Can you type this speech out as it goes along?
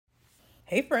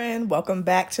Hey friend, welcome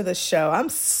back to the show. I'm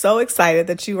so excited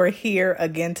that you are here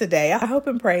again today. I hope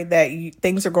and pray that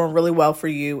things are going really well for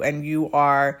you and you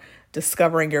are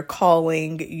discovering your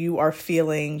calling. You are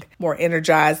feeling more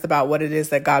energized about what it is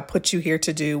that God put you here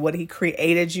to do, what He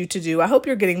created you to do. I hope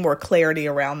you're getting more clarity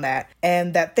around that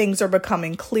and that things are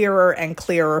becoming clearer and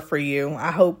clearer for you.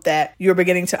 I hope that you're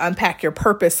beginning to unpack your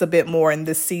purpose a bit more in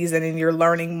this season and you're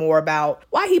learning more about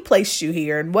why He placed you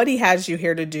here and what He has you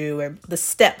here to do and the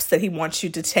steps that He wants you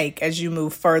to take as you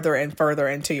move further and further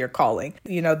into your calling.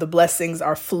 You know, the blessings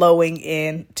are flowing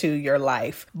into your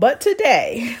life. But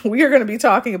today we are going to be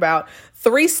talking about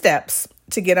 3 steps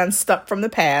to get unstuck from the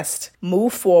past,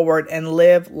 move forward, and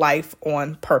live life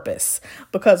on purpose.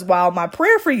 Because while my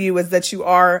prayer for you is that you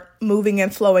are moving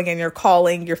and flowing in your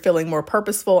calling, you're feeling more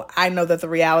purposeful, I know that the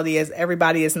reality is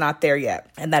everybody is not there yet.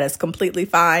 And that is completely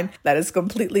fine. That is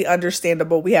completely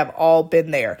understandable. We have all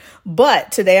been there.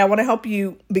 But today I want to help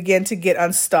you begin to get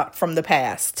unstuck from the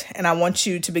past. And I want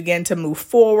you to begin to move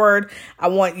forward. I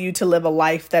want you to live a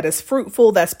life that is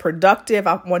fruitful, that's productive.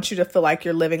 I want you to feel like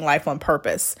you're living life on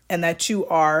purpose and that you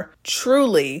are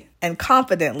truly and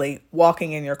confidently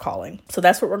walking in your calling. So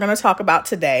that's what we're going to talk about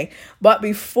today. But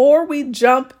before we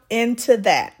jump into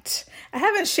that, I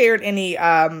haven't shared any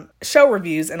show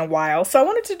reviews in a while, so I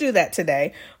wanted to do that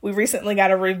today. We recently got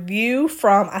a review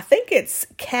from, I think it's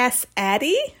Cass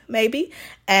Addy, maybe,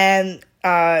 and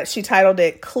she titled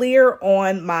it Clear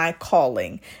on My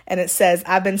Calling. And it says,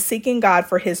 I've been seeking God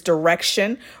for His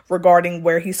direction regarding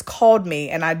where He's called me,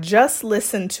 and I just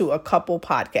listened to a couple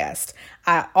podcasts.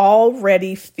 I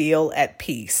already feel at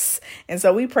peace. And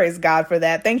so we praise God for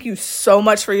that. Thank you so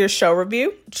much for your show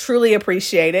review. Truly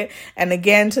appreciate it. And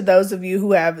again, to those of you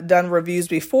who have done reviews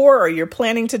before or you're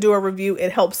planning to do a review,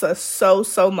 it helps us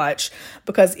so much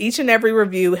because each and every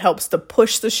review helps to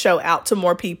push the show out to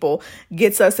more people,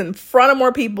 gets us in front of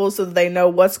more people so that they know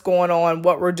what's going on,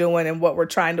 what we're doing, and what we're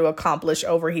trying to accomplish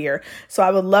over here. So I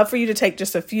would love for you to take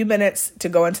just a few minutes to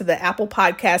go into the Apple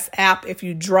Podcast app. If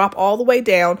you drop all the way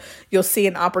down, you'll see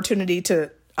an opportunity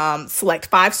to select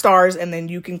 5 stars, and then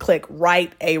you can click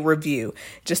write a review.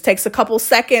 Just takes a couple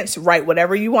seconds. Write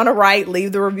whatever you want to write.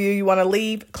 Leave the review you want to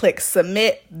leave. Click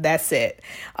submit. That's it.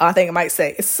 I think it might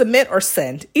say it's submit or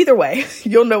send. Either way,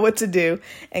 you'll know what to do,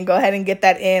 and go ahead and get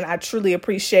that in. I truly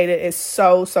appreciate it. It's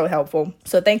so helpful.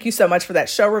 So thank you so much for that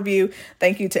show review.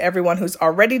 Thank you to everyone who's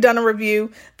already done a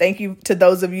review. Thank you to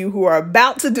those of you who are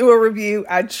about to do a review.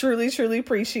 I truly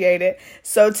appreciate it.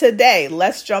 So today,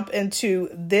 let's jump into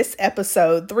this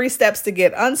episode. 3 steps to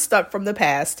get unstuck from the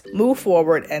past, move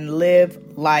forward, and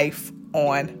live life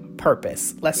on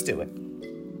purpose. Let's do it.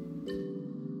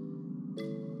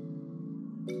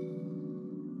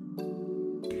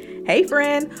 Hey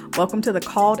friend, welcome to the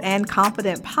Called and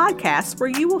Confident podcast, where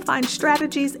you will find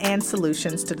strategies and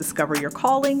solutions to discover your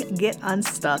calling, get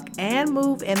unstuck, and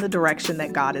move in the direction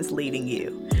that God is leading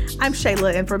you. I'm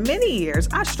Shayla, and for many years,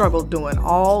 I struggled doing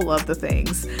all of the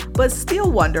things, but still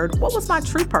wondered what was my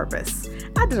true purpose.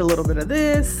 I did a little bit of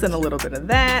this and a little bit of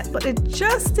that, but it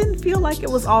just didn't feel like it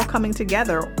was all coming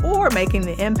together or making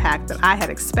the impact that I had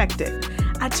expected.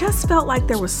 I just felt like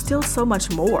there was still so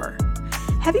much more.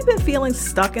 Have you been feeling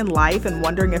stuck in life and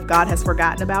wondering if God has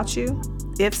forgotten about you?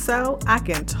 If so, I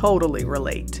can totally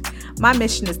relate. My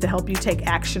mission is to help you take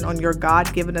action on your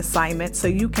God-given assignment so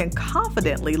you can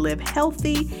confidently live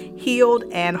healthy, healed,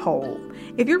 and whole.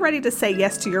 If you're ready to say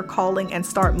yes to your calling and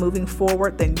start moving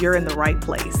forward, then you're in the right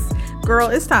place. Girl,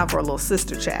 it's time for a little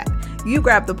sister chat. You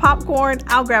grab the popcorn,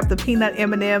 I'll grab the peanut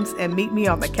M&Ms, and meet me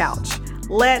on the couch.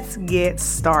 Let's get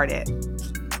started.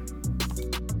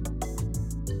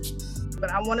 But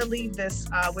I want to leave this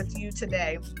with you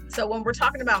today. So when we're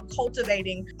talking about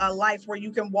cultivating a life where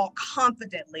you can walk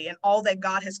confidently in all that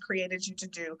God has created you to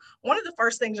do, one of the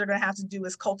first things you're going to have to do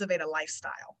is cultivate a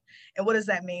lifestyle. And what does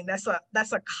that mean? That's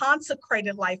a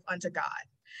consecrated life unto God.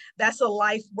 That's a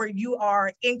life where you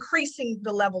are increasing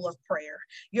the level of prayer.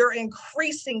 You're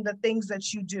increasing the things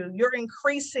that you do. You're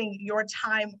increasing your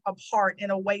time apart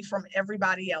and away from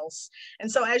everybody else.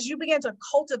 And so as you begin to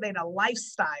cultivate a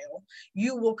lifestyle,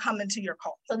 you will come into your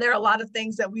call. So there are a lot of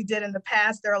things that we did in the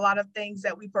past. There are a lot of things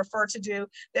that we prefer to do.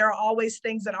 There are always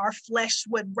things that our flesh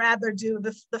would rather do.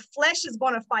 The flesh is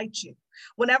going to fight you.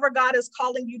 Whenever God is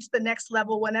calling you to the next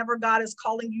level, whenever God is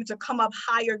calling you to come up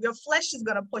higher, your flesh is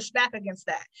going to push back against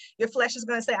that. Your flesh is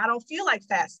going to say, I don't feel like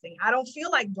fasting. I don't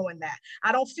feel like doing that.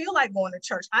 I don't feel like going to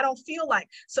church. I don't feel like.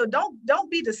 So don't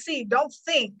be deceived. Don't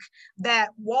think that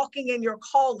walking in your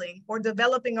calling or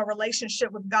developing a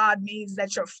relationship with God means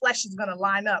that your flesh is going to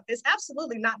line up. It's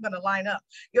absolutely not going to line up.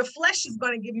 Your flesh is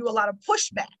going to give you a lot of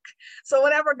pushback. So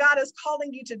whenever God is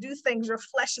calling you to do things, your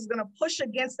flesh is going to push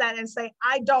against that and say,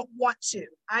 I don't want to.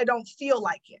 I don't feel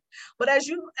like it. But as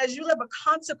you live a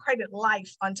consecrated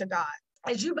life unto God,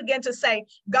 as you begin to say,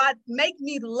 God, make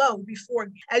me low before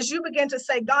you, as you begin to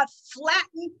say, God,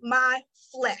 flatten my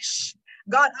flesh,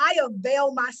 God, I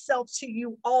avail myself to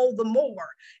you all the more,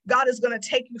 God is going to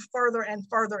take you further and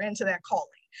further into that calling.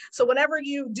 So whenever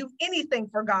you do anything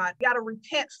for God, you got to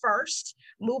repent first,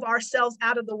 move ourselves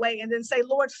out of the way, and then say,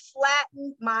 Lord,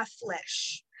 flatten my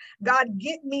flesh. God,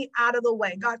 get me out of the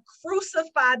way. God,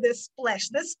 crucify this flesh.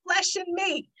 This flesh in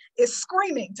me is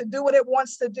screaming to do what it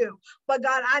wants to do. But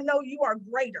God, I know you are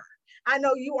greater. I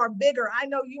know you are bigger. I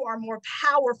know you are more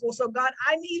powerful. So God,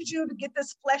 I need you to get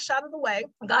this flesh out of the way.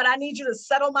 God, I need you to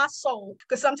settle my soul.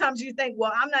 Because sometimes you think,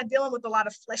 well, I'm not dealing with a lot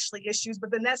of fleshly issues,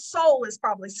 but then that soul is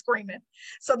probably screaming.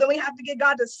 So then we have to get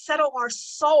God to settle our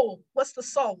soul. What's the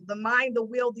soul? The mind, the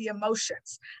will, the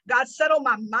emotions. God, settle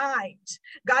my mind.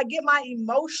 God, get my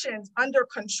emotions under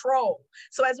control.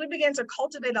 So as we begin to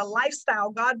cultivate a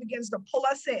lifestyle, God begins to pull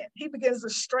us in. He begins to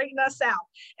straighten us out,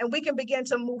 and we can begin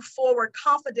to move forward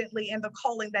confidently in the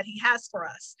calling that he has for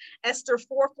us. Esther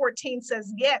 4:14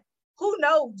 says, yet who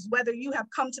knows whether you have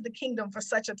come to the kingdom for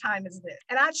such a time as this?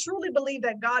 And I truly believe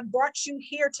that God brought you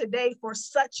here today for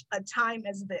such a time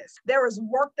as this. There is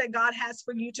work that God has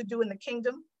for you to do in the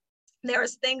kingdom. There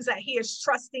is things that he is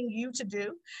trusting you to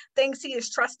do, things he is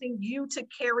trusting you to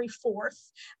carry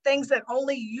forth, things that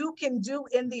only you can do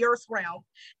in the earth realm.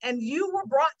 And you were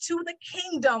brought to the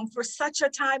kingdom for such a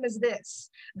time as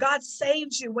this. God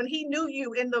saved you when he knew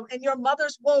you in your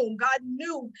mother's womb. God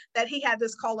knew that he had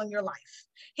this call in your life.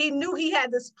 He knew he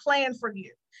had this plan for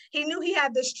you. He knew he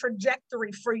had this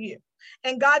trajectory for you.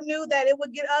 And God knew that it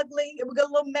would get ugly. It would get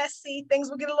a little messy. Things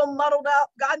would get a little muddled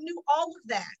up. God knew all of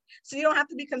that. So you don't have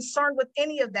to be concerned with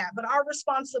any of that. But our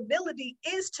responsibility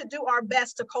is to do our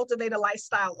best to cultivate a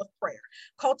lifestyle of prayer,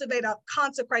 cultivate a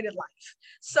consecrated life.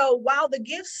 So while the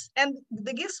gifts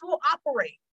will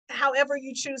operate, however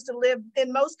you choose to live,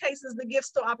 in most cases, the gifts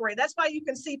still operate. That's why you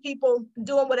can see people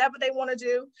doing whatever they want to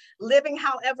do, living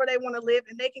however they want to live,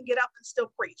 and they can get up and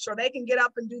still preach, or they can get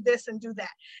up and do this and do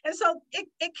that. And so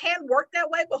it can work that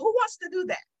way, but who wants to do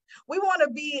that? We want to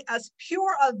be as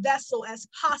pure a vessel as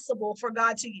possible for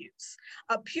God to use,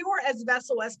 a pure as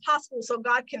vessel as possible so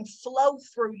God can flow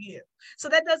through you. So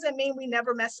that doesn't mean we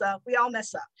never mess up. We all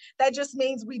mess up. That just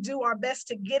means we do our best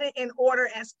to get it in order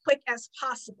as quick as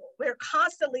possible. We're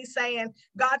constantly saying,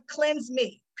 God, cleanse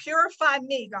me, purify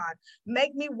me, God,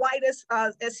 make me white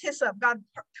as hyssop. God,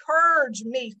 purge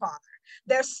me, Father.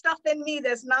 There's stuff in me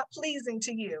that's not pleasing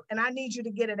to you, and I need you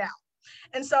to get it out.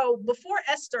 And so before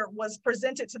Esther was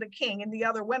presented to the king and the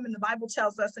other women, the Bible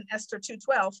tells us in Esther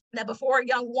 2:12 that before a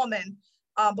young woman,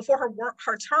 before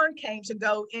her turn came to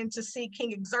go in to see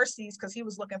King Xerxes, because he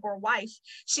was looking for a wife,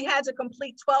 she had to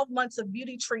complete 12 months of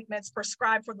beauty treatments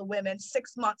prescribed for the women,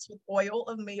 6 months with oil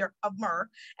of myrrh,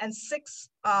 and 6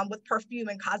 with perfume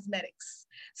and cosmetics.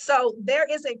 So there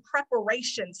is a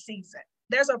preparation season.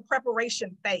 There's a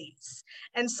preparation phase.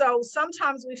 And so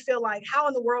sometimes we feel like, how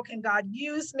in the world can God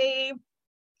use me?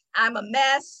 I'm a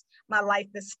mess. My life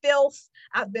is filth.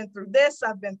 I've been through this.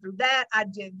 I've been through that. I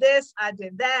did this. I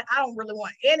did that. I don't really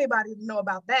want anybody to know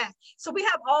about that. So we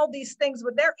have all these things,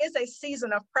 but there is a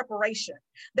season of preparation.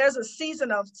 There's a season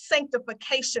of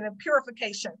sanctification and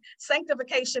purification.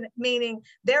 Sanctification meaning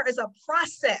there is a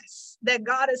process that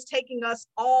God is taking us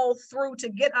all through to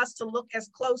get us to look as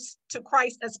close to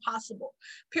Christ as possible.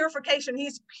 Purification,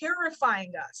 he's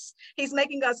purifying us. He's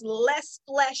making us less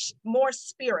flesh, more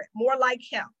spirit, more like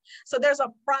him. So there's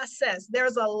a process,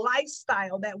 there's a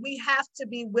lifestyle that we have to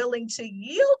be willing to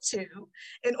yield to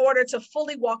in order to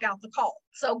fully walk out the call.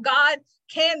 So God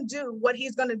can do what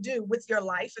he's going to do with your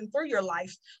life and through your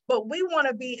life, but we want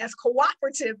to be as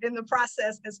cooperative in the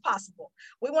process as possible.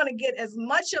 We want to get as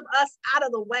much of us out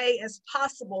of the way as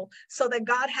possible so that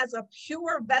God has a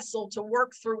pure vessel to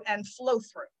work through and flow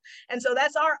through. And so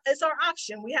it's our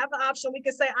option. We have the option. We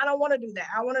can say, I don't want to do that.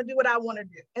 I want to do what I want to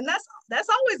do. And that's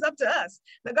always up to us.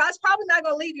 Now, God's probably not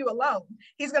going to leave you alone.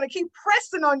 He's going to keep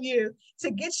pressing on you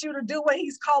to get you to do what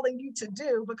he's calling you to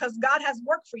do, because God has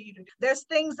work for you to do. There's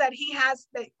things that he has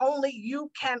that only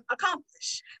you can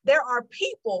accomplish. There are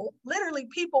people, literally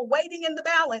people waiting in the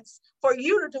balance for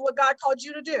you to do what God called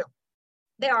you to do.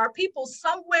 There are people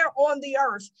somewhere on the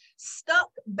earth, stuck,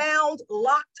 bound,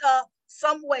 locked up,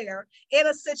 somewhere in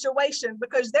a situation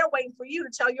because they're waiting for you to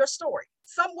tell your story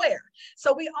somewhere.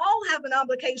 So we all have an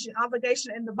obligation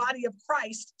in the body of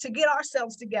Christ to get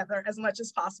ourselves together as much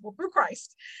as possible through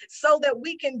Christ so that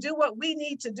we can do what we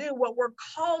need to do, what we're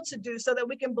called to do, so that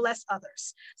we can bless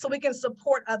others, so we can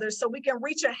support others, so we can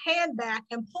reach a hand back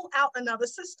and pull out another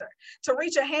sister, to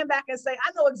reach a hand back and say,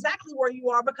 I know exactly where you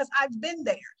are because I've been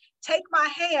there. Take my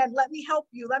hand. Let me help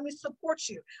you. Let me support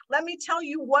you. Let me tell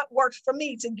you what worked for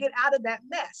me to get out of that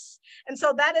mess. And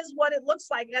so that is what it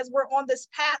looks like as we're on this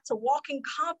path to walking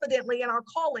confidently in our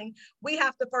calling. We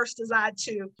have to first decide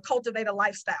to cultivate a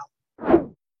lifestyle.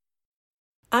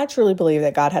 I truly believe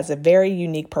that God has a very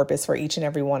unique purpose for each and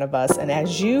every one of us. And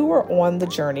as you are on the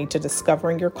journey to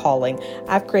discovering your calling,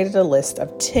 I've created a list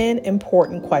of 10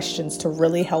 important questions to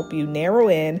really help you narrow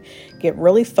in, get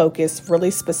really focused,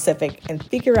 really specific, and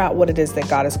figure out what it is that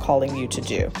God is calling you to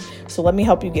do. So let me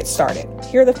help you get started.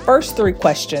 Here are the first 3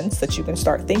 questions that you can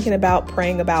start thinking about,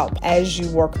 praying about as you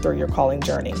work through your calling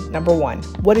journey. Number 1,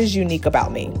 what is unique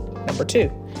about me? Number 2,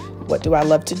 what do I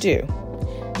love to do?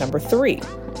 Number 3,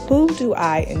 who do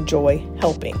I enjoy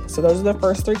helping? So those are the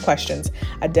first 3 questions.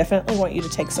 I definitely want you to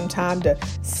take some time to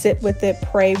sit with it,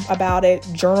 pray about it,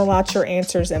 journal out your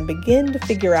answers, and begin to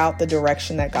figure out the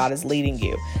direction that God is leading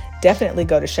you. Definitely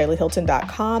go to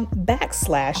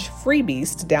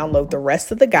ShaylaHilton.com/freebies to download the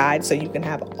rest of the guide so you can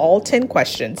have all 10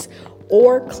 questions,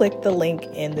 or click the link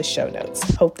in the show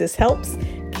notes. Hope this helps.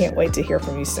 Can't wait to hear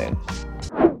from you soon.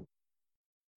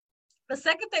 The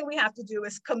second thing we have to do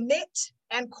is commit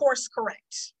and course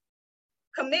correct.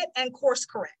 Commit and course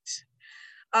correct.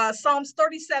 Psalms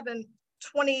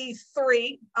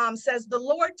 37:23 says, the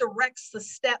Lord directs the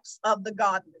steps of the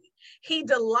godly. He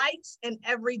delights in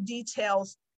every detail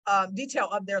of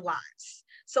their lives.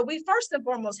 So we first and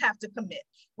foremost have to commit.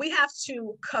 We have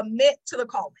to commit to the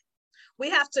calling. We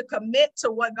have to commit to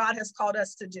what God has called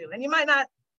us to do. And you might not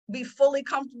be fully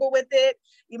comfortable with it.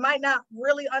 You might not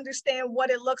really understand what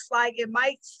it looks like. It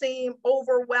might seem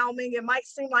overwhelming. It might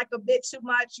seem like a bit too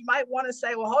much. You might want to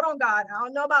say, well, hold on, God, I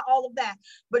don't know about all of that.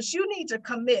 But you need to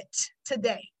commit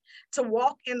today to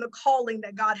walk in the calling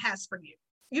that God has for you.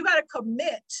 You got to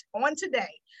commit on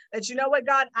today that, you know what,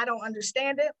 God, I don't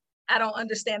understand it. I don't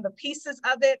understand the pieces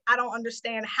of it. I don't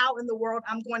understand how in the world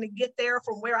I'm going to get there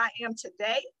from where I am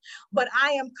today. But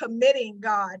I am committing,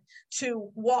 God,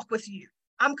 to walk with you.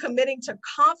 I'm committing to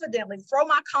confidently throw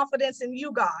my confidence in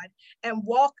you, God, and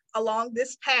walk along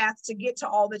this path to get to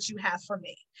all that you have for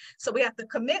me. So we have to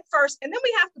commit first, and then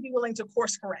we have to be willing to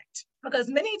course correct, because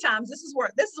many times this is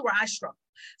where I struggle.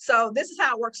 So this is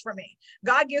how it works for me.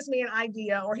 God gives me an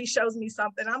idea, or he shows me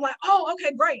something. I'm like, oh,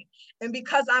 okay, great. And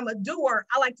because I'm a doer,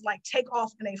 I like to take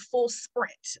off in a full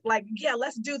sprint. Like, yeah,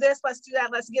 let's do this, let's do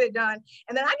that, let's get it done.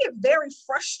 And then I get very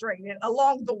frustrated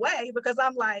along the way because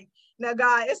I'm like, now,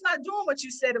 God, it's not doing what you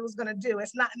said it was going to do.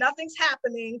 It's not, nothing's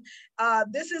happening.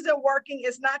 This isn't working.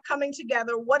 It's not coming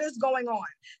together. What is going on?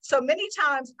 So many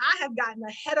times I have gotten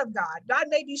ahead of God. God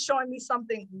may be showing me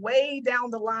something way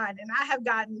down the line, and I have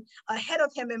gotten ahead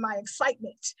of him in my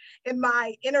excitement, in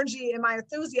my energy, in my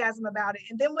enthusiasm about it.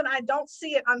 And then when I don't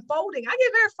see it unfolding, I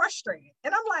get very frustrated.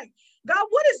 And I'm like, God,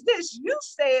 what is this? You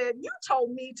said, you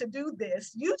told me to do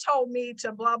this. You told me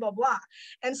to blah, blah, blah.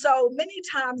 And so many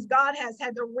times God has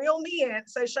had to reel me in,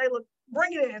 say, Shayla,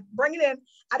 bring it in, bring it in.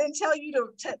 I didn't tell you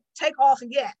to take off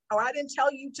yet, or I didn't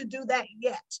tell you to do that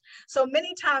yet. So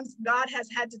many times God has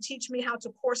had to teach me how to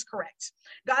course correct.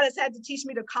 God has had to teach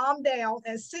me to calm down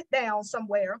and sit down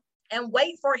somewhere and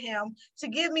wait for him to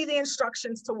give me the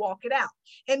instructions to walk it out.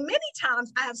 And many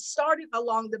times I have started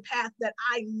along the path that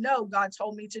I know God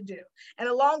told me to do. And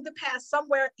along the path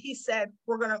somewhere he said,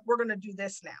 we're gonna do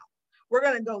this now. We're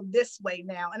gonna go this way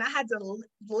now. And I had to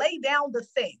lay down the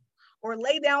thing, or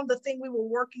lay down the thing we were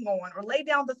working on, or lay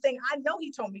down the thing I know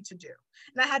he told me to do.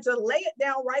 And I had to lay it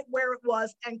down right where it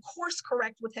was and course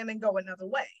correct with him and go another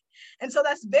way. And so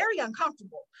that's very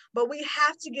uncomfortable, but we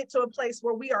have to get to a place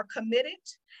where we are committed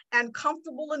and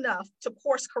comfortable enough to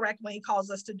course correct when he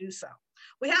calls us to do so.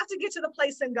 We have to get to the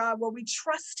place in God where we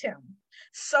trust him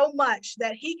so much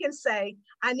that he can say,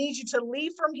 I need you to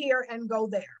leave from here and go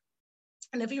there.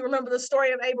 And if you remember the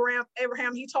story of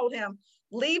Abraham, he told him,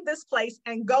 leave this place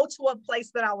and go to a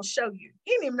place that I will show you.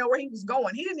 He didn't even know where he was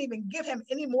going. He didn't even give him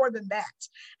any more than that.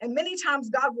 And many times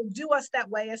God will do us that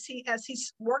way as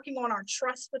he's working on our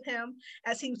trust with him,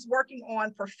 as he's working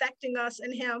on perfecting us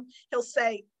in him. He'll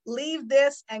say, leave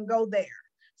this and go there.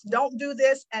 Don't do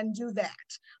this and do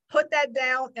that. Put that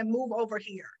down and move over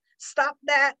here. Stop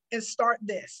that and start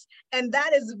this. And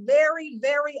that is very,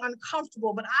 very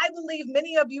uncomfortable. But I believe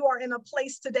many of you are in a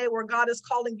place today where God is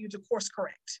calling you to course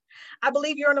correct. I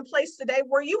believe you're in a place today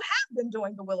where you have been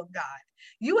doing the will of God.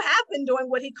 You have been doing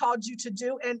what he called you to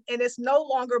do, and it's no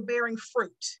longer bearing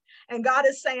fruit. And God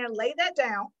is saying, lay that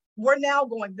down. We're now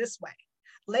going this way.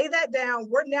 Lay that down.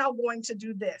 We're now going to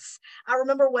do this. I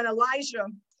remember when Elijah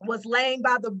was laying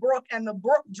by the brook and the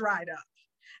brook dried up.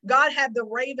 God had the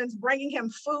ravens bringing him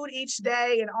food each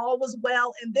day and all was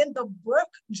well. And then the brook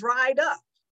dried up.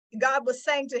 God was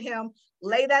saying to him,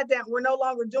 lay that down. We're no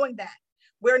longer doing that.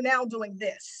 We're now doing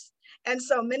this. And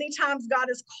so many times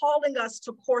God is calling us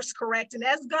to course correct. And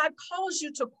as God calls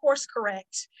you to course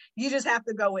correct, you just have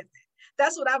to go with it.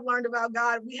 That's what I've learned about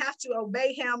God. We have to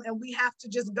obey him and we have to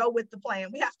just go with the plan.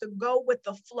 We have to go with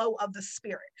the flow of the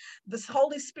Spirit. The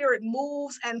Holy Spirit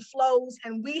moves and flows,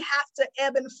 and we have to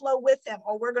ebb and flow with him,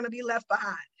 or we're going to be left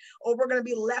behind, or we're going to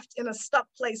be left in a stuck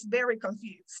place, very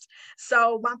confused.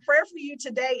 So my prayer for you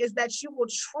today is that you will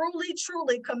truly,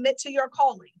 truly commit to your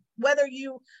calling, whether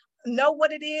you know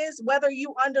what it is, whether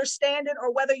you understand it,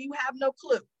 or whether you have no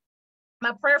clue.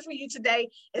 My prayer for you today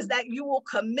is that you will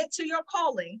commit to your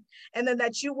calling, and then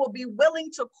that you will be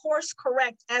willing to course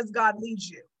correct as God leads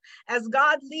you. As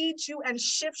God leads you and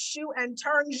shifts you and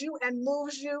turns you and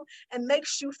moves you and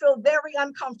makes you feel very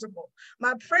uncomfortable.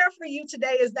 My prayer for you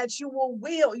today is that you will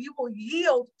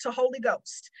yield to Holy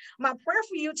Ghost. My prayer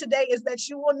for you today is that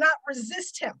you will not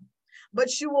resist him,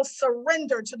 but you will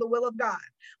surrender to the will of God.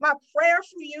 My prayer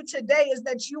for you today is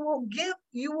that you will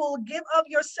give of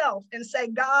yourself and say,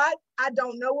 God, I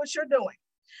don't know what you're doing.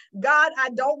 God, I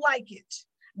don't like it.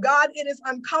 God, it is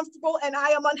uncomfortable and I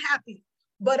am unhappy,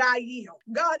 but I yield.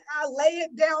 God, I lay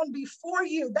it down before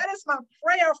you. That is my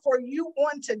prayer for you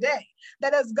on today,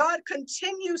 that as God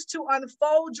continues to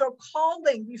unfold your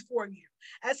calling before you,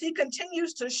 as he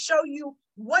continues to show you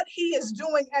what he is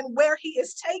doing and where he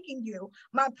is taking you,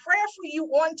 my prayer for you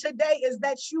on today is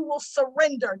that you will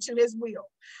surrender to his will.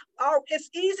 It's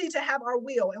easy to have our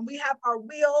will, and we have our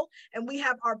will, and we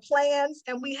have our plans,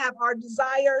 and we have our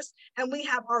desires, and we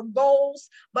have our goals.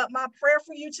 But my prayer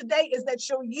for you today is that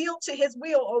you'll yield to his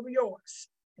will over yours.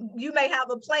 You may have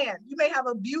a plan. You may have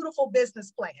a beautiful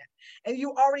business plan, and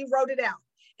you already wrote it out.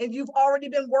 And you've already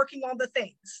been working on the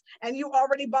things, and you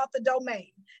already bought the domain,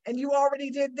 and you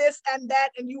already did this and that,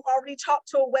 and you already talked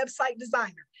to a website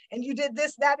designer, and you did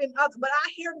this, that, and other. But I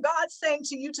hear God saying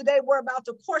to you today, we're about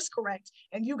to course correct,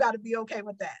 and you got to be okay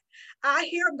with that. I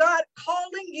hear God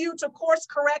calling you to course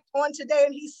correct on today,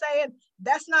 and he's saying,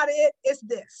 that's not it, it's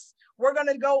this. We're going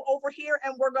to go over here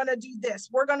and we're going to do this.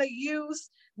 We're going to use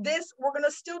this. We're going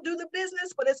to still do the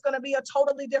business, but it's going to be a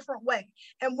totally different way.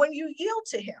 And when you yield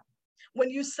to him, when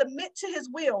you submit to his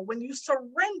will, when you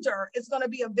surrender, it's going to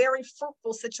be a very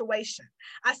fruitful situation.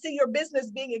 I see your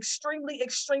business being extremely,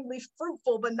 extremely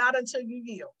fruitful, but not until you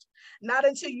yield, not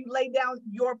until you lay down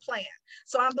your plan.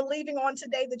 So I'm believing on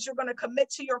today that you're going to commit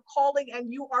to your calling,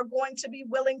 and you are going to be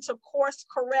willing to course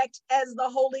correct as the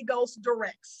Holy Ghost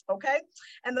directs. Okay.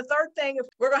 And the third thing,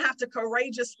 we're going to have to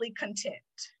courageously content.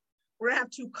 We're going to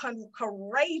have to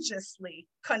courageously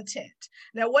content.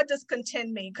 Now, what does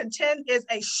contend mean? Contend is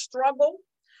a struggle,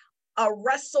 a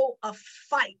wrestle, a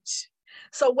fight.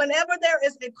 So whenever there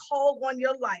is a call on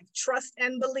your life, trust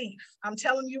and belief, I'm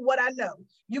telling you what I know,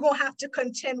 you're going to have to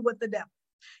contend with the devil.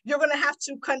 You're going to have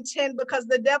to contend because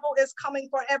the devil is coming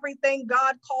for everything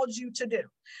God called you to do.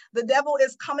 The devil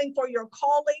is coming for your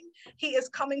calling. He is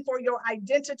coming for your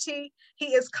identity.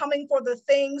 He is coming for the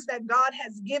things that God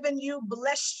has given you,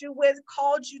 blessed you with,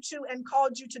 called you to, and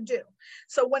called you to do.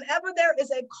 So whenever there is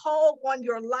a call on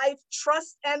your life,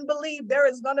 trust and believe there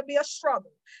is going to be a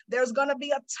struggle. There's going to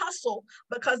be a tussle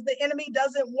because the enemy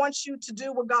doesn't want you to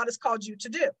do what God has called you to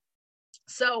do.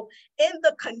 So in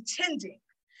the contending,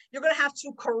 you're going to have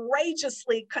to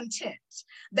courageously contend.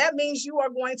 That means you are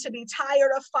going to be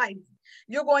tired of fighting.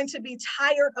 You're going to be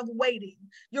tired of waiting.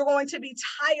 You're going to be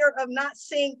tired of not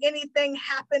seeing anything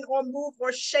happen or move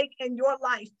or shake in your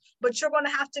life, but you're going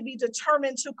to have to be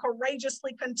determined to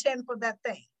courageously contend for that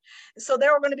thing. So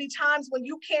there are going to be times when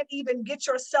you can't even get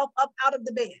yourself up out of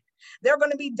the bed. There are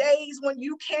going to be days when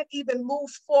you can't even move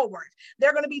forward. There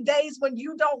are going to be days when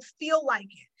you don't feel like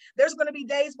it. There's going to be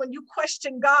days when you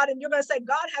question God and you're going to say,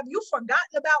 God, have you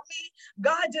forgotten about me?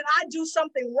 God, did I do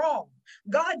something wrong?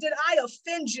 God, did I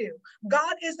offend you?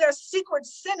 God, is there secret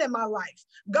sin in my life?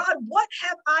 God, what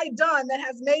have I done that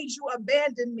has made you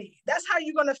abandon me? That's how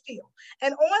you're going to feel.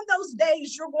 And on those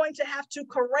days, you're going to have to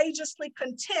courageously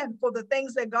contend for the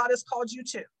things that God has called you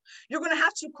to. You're going to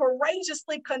have to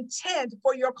courageously contend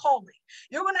for your calling.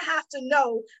 You're going to have to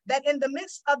know that in the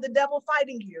midst of the devil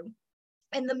fighting you,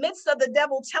 in the midst of the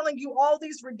devil telling you all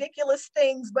these ridiculous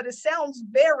things, but it sounds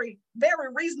very, very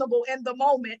reasonable in the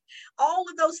moment. All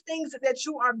of those things that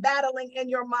you are battling in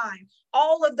your mind,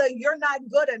 all of the you're not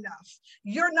good enough,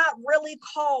 you're not really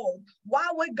called. Why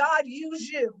would God use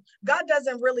you? God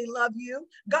doesn't really love you.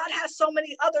 God has so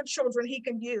many other children he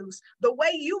can use. The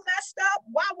way you messed up,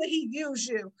 why would he use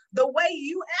you? The way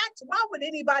you act, why would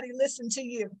anybody listen to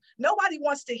you? Nobody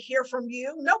wants to hear from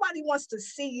you. Nobody wants to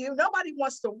see you. Nobody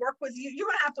wants to work with you. You're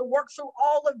going to have to work through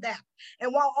all of that.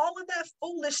 And while all of that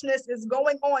foolishness is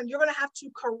going on, you're going to have to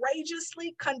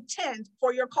courageously contend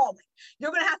for your calling.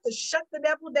 You're going to have to shut the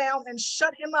devil down and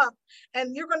shut him up.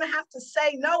 And you're going to have to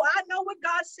say, no, I know what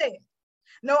God said.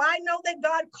 No, I know that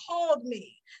God called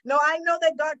me. No, I know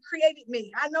that God created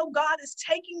me. I know God is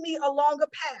taking me along a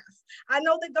path. I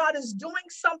know that God is doing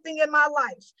something in my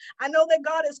life. I know that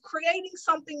God is creating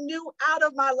something new out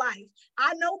of my life.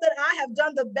 I know that I have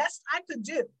done the best I could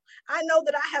do. I know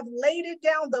that I have laid it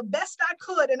down the best I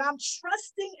could, and I'm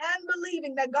trusting and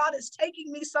believing that God is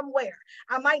taking me somewhere.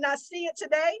 I might not see it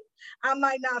today. I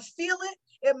might not feel it.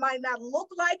 It might not look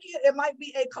like it. It might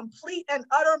be a complete and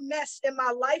utter mess in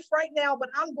my life right now, but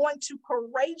I'm going to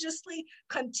courageously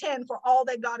contend for all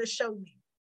that God has shown me,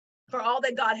 for all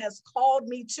that God has called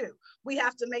me to. We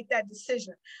have to make that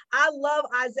decision. I love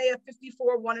Isaiah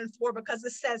 54:1-4, because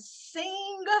it says,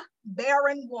 sing,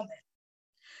 barren woman,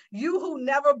 you who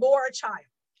never bore a child,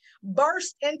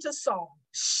 burst into song,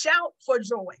 shout for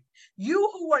joy, you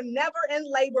who are never in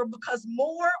labor, because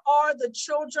more are the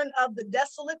children of the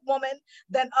desolate woman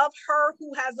than of her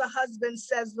who has a husband,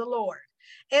 says the Lord.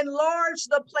 Enlarge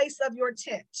the place of your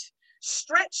tent.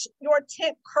 Stretch your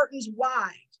tent curtains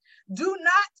wide. Do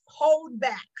not hold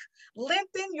back.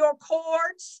 Lengthen your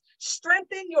cords.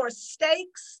 Strengthen your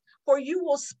stakes, for you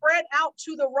will spread out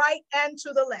to the right and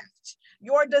to the left.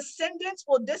 Your descendants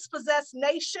will dispossess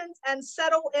nations and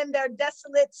settle in their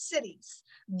desolate cities.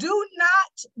 Do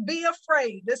not be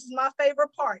afraid. This is my favorite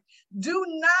part. Do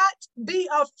not be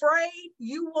afraid.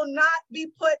 You will not be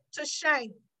put to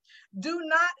shame. Do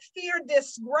not fear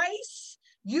disgrace.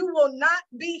 You will not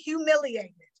be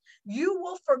humiliated. You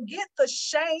will forget the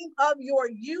shame of your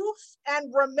youth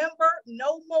and remember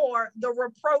no more the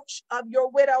reproach of your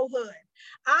widowhood.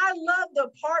 I love the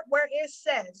part where it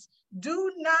says,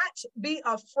 do not be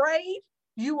afraid.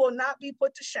 You will not be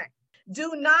put to shame.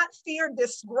 Do not fear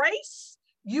disgrace.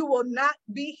 You will not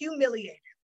be humiliated.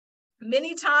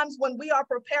 Many times when we are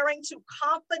preparing to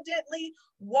confidently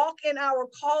walk in our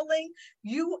calling,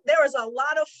 there is a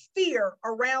lot of fear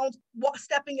around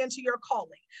stepping into your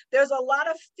calling. There's a lot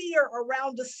of fear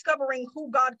around discovering who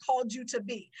God called you to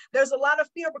be. There's a lot of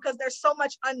fear because there's so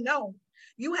much unknown.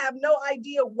 You have no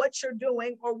idea what you're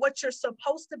doing or what you're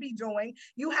supposed to be doing.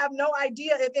 You have no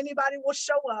idea if anybody will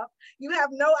show up. You have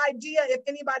no idea if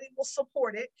anybody will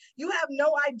support it. You have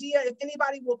no idea if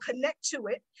anybody will connect to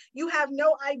it. You have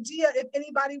no idea if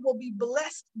anybody will be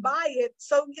blessed by it.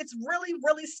 So it's really,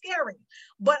 really scary.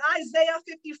 But Isaiah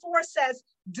 54 says,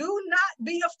 do not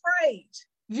be afraid.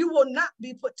 You will not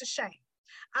be put to shame.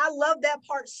 I love that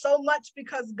part so much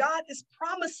because God is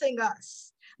promising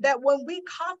us that when we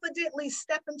confidently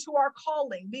step into our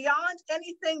calling beyond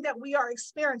anything that we are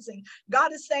experiencing,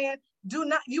 God is saying,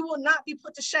 you will not be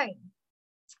put to shame.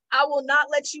 I will not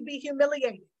let you be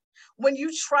humiliated. When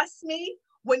you trust me,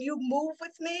 when you move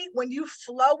with me, when you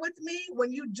flow with me,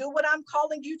 when you do what I'm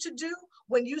calling you to do,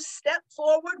 when you step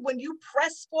forward, when you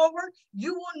press forward,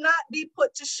 you will not be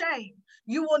put to shame.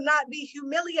 You will not be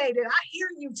humiliated. I hear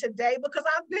you today because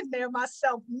I've been there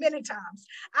myself many times.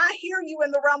 I hear you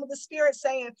in the realm of the spirit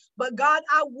saying, but God,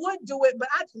 I would do it, but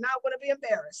I do not want to be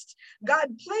embarrassed. God,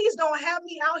 please don't have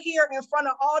me out here in front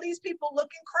of all these people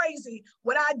looking crazy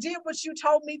when I did what you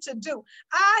told me to do.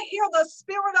 I hear the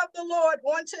Spirit of the Lord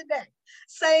on today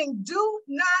saying, do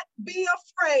not be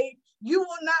afraid. You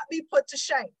will not be put to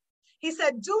shame. He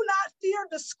said, do not fear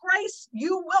disgrace.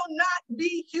 You will not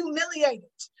be humiliated.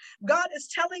 God is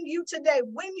telling you today,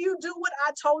 when you do what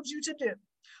I told you to do,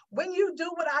 when you do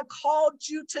what I called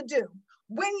you to do,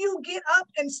 when you get up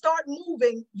and start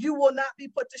moving, you will not be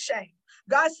put to shame.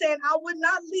 God's saying, I would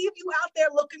not leave you out there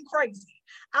looking crazy.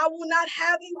 I will not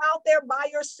have you out there by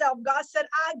yourself. God said,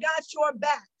 I got your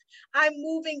back. I'm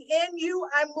moving in you,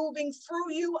 I'm moving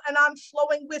through you, and I'm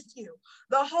flowing with you.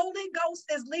 The Holy Ghost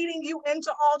is leading you into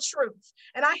all truth.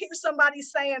 And I hear somebody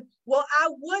saying, well, I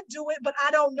would do it, but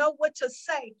I don't know what to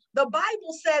say. The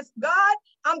Bible says, God,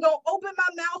 I'm going to open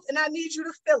my mouth and I need you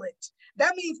to fill it.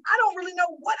 That means I don't really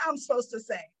know what I'm supposed to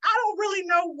say. I don't really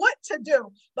know what to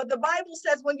do. But the Bible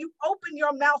says when you open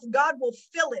your mouth, God will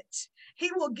fill it. He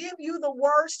will give you the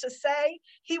words to say.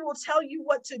 He will tell you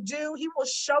what to do. He will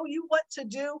show you what to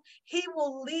do. He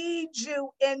will lead you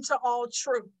into all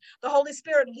truth. The Holy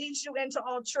Spirit leads you into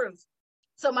all truth.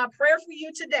 So my prayer for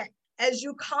you today, as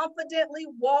you confidently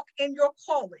walk in your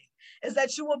calling, is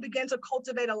that you will begin to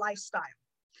cultivate a lifestyle.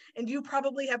 And you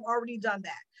probably have already done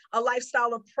that. A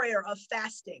lifestyle of prayer, of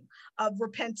fasting, of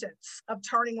repentance, of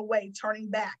turning away, turning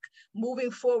back,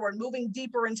 moving forward, moving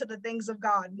deeper into the things of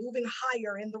God, moving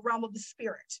higher in the realm of the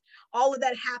Spirit. All of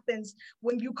that happens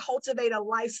when you cultivate a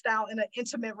lifestyle in an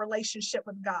intimate relationship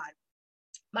with God.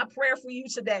 My prayer for you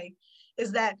today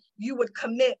is that you would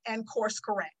commit and course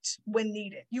correct when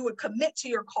needed. You would commit to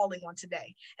your calling on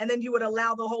today, and then you would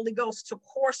allow the Holy Ghost to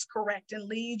course correct and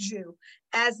lead you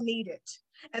as needed.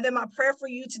 And then my prayer for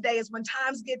you today is when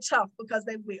times get tough, because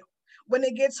they will, when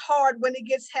it gets hard, when it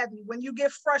gets heavy, when you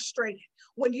get frustrated,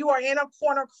 when you are in a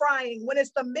corner crying, when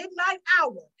it's the midnight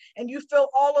hour and you feel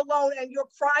all alone and you're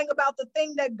crying about the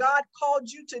thing that God called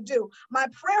you to do, my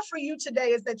prayer for you today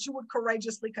is that you would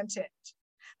courageously contend,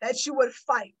 that you would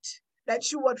fight,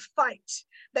 that you would fight,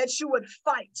 that you would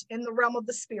fight in the realm of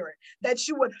the Spirit, that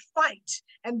you would fight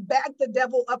and back the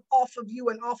devil up off of you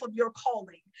and off of your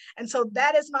calling. And so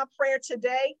that is my prayer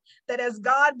today, that as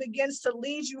God begins to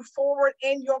lead you forward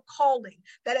in your calling,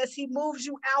 that as he moves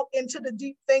you out into the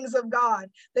deep things of God,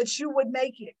 that you would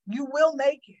make it, you will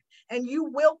make it, and you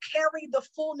will carry the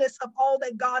fullness of all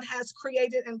that God has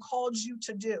created and called you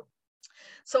to do.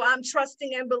 So I'm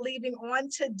trusting and believing on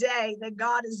today that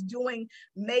God is doing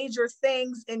major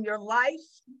things in your life.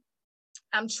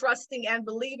 I'm trusting and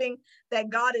believing that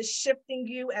God is shifting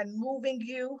you and moving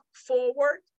you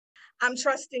forward. I'm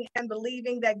trusting and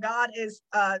believing that God is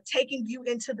taking you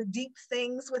into the deep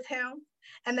things with him,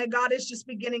 and that God is just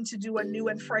beginning to do a new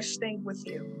and fresh thing with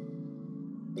you.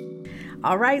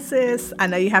 All right, sis. I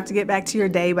know you have to get back to your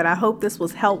day, but I hope this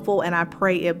was helpful and I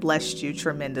pray it blessed you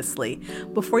tremendously.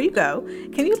 Before you go,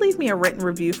 can you leave me a written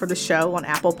review for the show on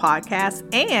Apple Podcasts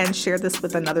and share this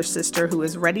with another sister who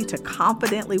is ready to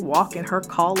confidently walk in her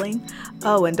calling?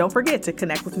 Oh, and don't forget to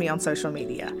connect with me on social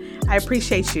media. I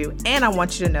appreciate you, and I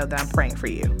want you to know that I'm praying for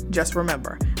you. Just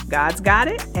remember, God's got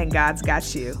it and God's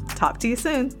got you. Talk to you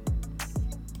soon.